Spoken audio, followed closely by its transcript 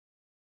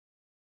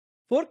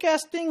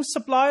Forecasting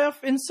supply of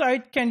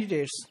inside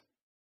candidates.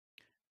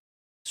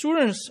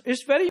 Students,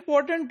 it's very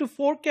important to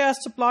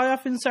forecast supply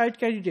of inside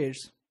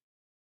candidates.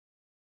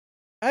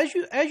 As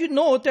you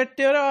know that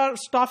there are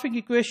staffing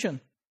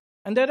equation,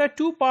 and there are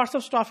two parts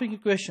of staffing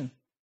equation.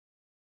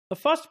 The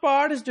first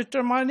part is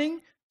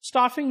determining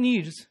staffing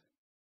needs,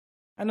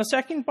 and the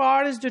second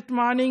part is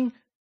determining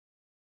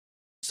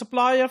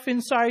supply of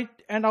inside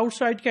and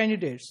outside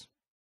candidates.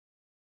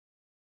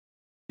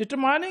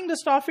 Determining the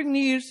staffing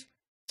needs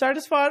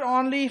satisfies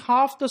only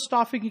half the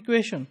staffing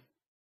equation.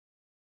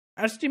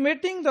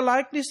 Estimating the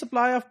likely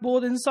supply of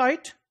both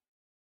inside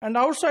and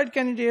outside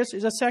candidates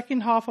is the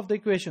second half of the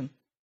equation.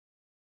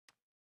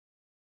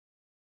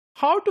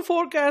 How to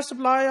forecast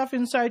supply of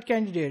inside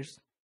candidates?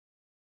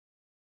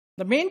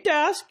 The main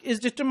task is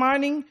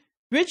determining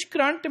which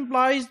current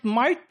employees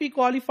might be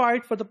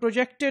qualified for the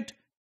projected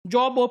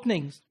job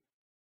openings.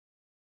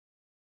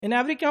 In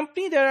every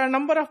company, there are a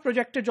number of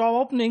projected job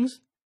openings,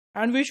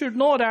 and we should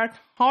know that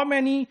how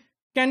many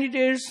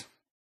candidates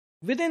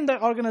within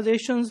the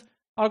organizations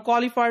are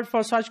qualified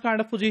for such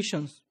kind of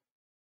positions.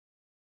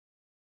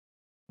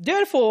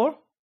 Therefore,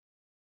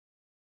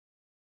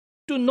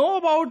 to know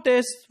about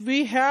this,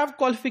 we have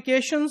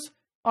qualifications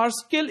or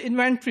skill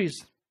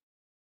inventories.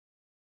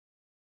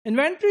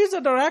 Inventories are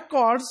the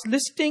records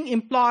listing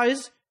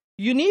employees'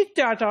 unique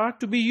data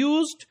to be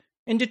used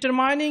in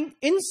determining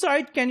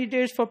inside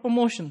candidates for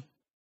promotion.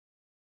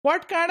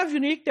 What kind of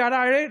unique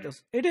data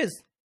it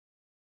is?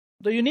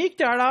 The unique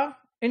data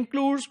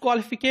includes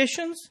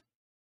qualifications,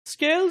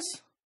 skills,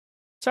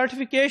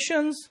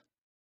 certifications,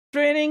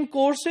 training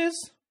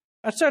courses,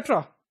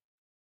 etc.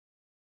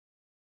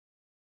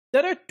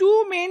 There are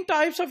two main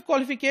types of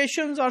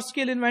qualifications or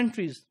skill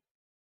inventories.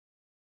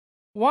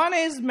 One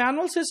is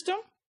manual system,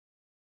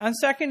 and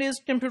second is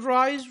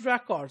computerized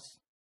records.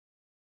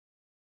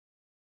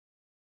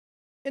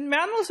 In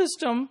manual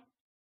system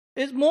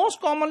is most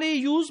commonly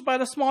used by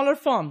the smaller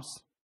firms.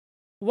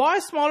 Why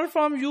smaller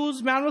firms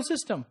use manual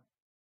system?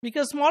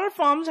 Because smaller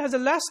firms has a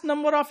less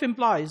number of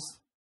employees,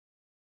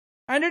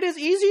 and it is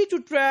easy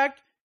to track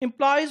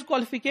employees'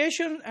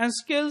 qualification and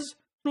skills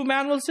through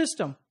manual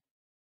system.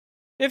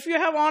 If you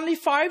have only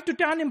 5 to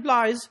 10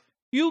 employees,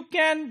 you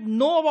can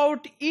know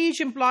about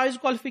each employee's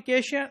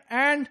qualification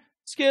and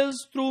skills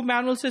through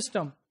manual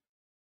system.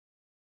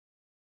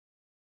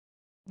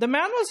 The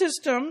manual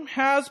system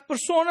has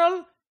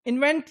personal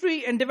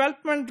inventory and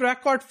development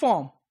record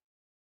form.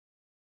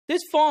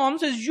 This form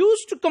is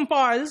used to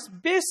compile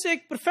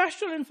basic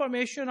professional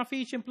information of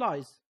each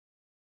employee.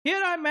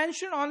 Here I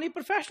mention only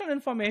professional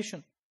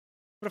information.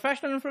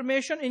 Professional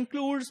information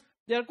includes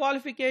their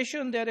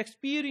qualification, their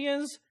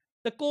experience,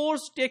 the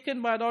course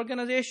taken by the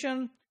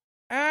organization,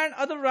 and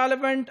other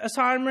relevant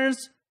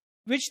assignments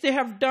which they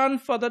have done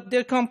for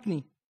their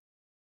company.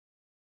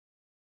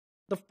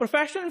 The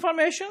professional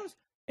information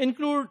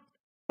include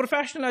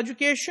professional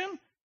education,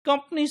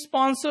 company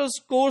sponsors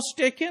course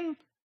taken,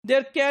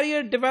 their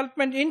career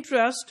development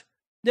interest,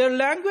 their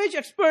language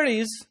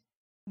expertise,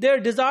 their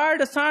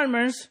desired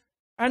assignments,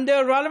 and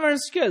their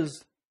relevant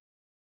skills.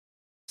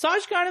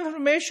 Such kind of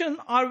information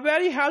are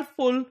very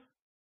helpful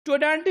to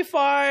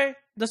identify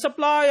the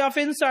supply of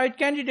inside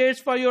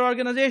candidates for your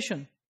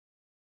organization.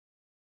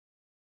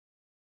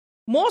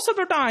 Most of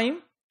the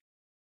time,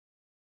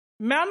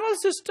 manual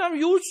system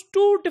use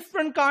two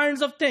different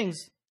kinds of things.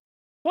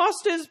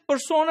 First is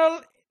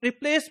personal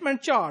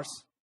replacement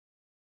charts.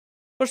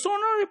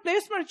 Personal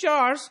replacement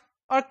charts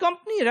are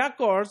company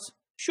records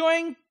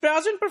showing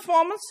present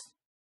performance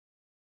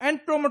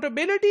and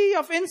promotability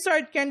of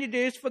inside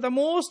candidates for the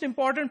most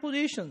important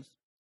positions.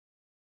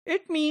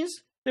 It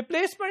means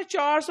replacement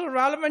charts are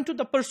relevant to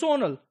the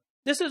personnel.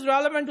 This is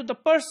relevant to the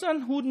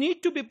person who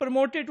need to be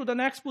promoted to the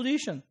next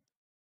position.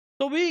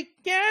 So we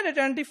can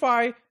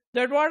identify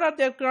that what are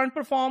their current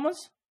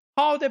performance,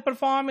 how they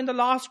perform in the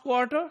last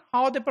quarter,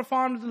 how they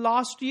performed in the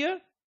last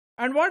year,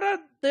 and what are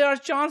their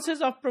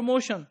chances of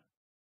promotion.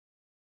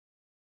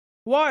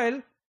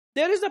 While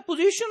there is a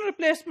position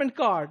replacement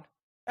card,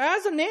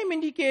 as the name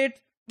indicates,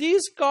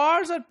 these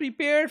cards are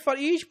prepared for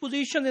each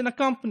position in a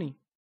company.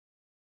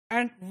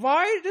 And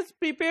why it is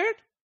prepared?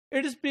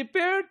 It is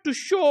prepared to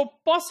show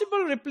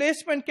possible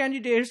replacement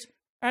candidates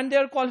and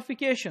their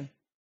qualification.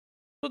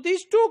 So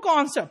these two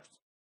concepts,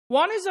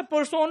 one is a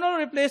personal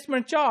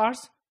replacement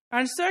charts,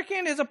 and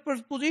second is a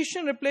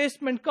position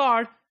replacement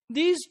card.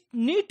 These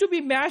need to be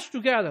matched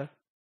together.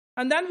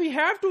 And then we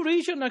have to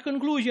reach a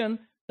conclusion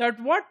that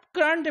what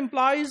current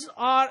employees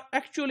are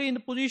actually in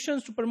the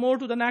positions to promote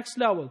to the next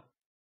level.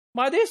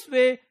 By this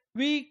way,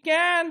 we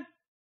can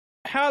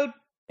help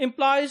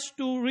employees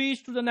to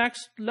reach to the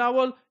next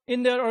level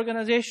in their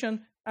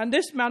organization, and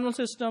this manual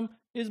system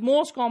is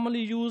most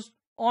commonly used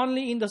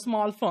only in the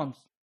small firms.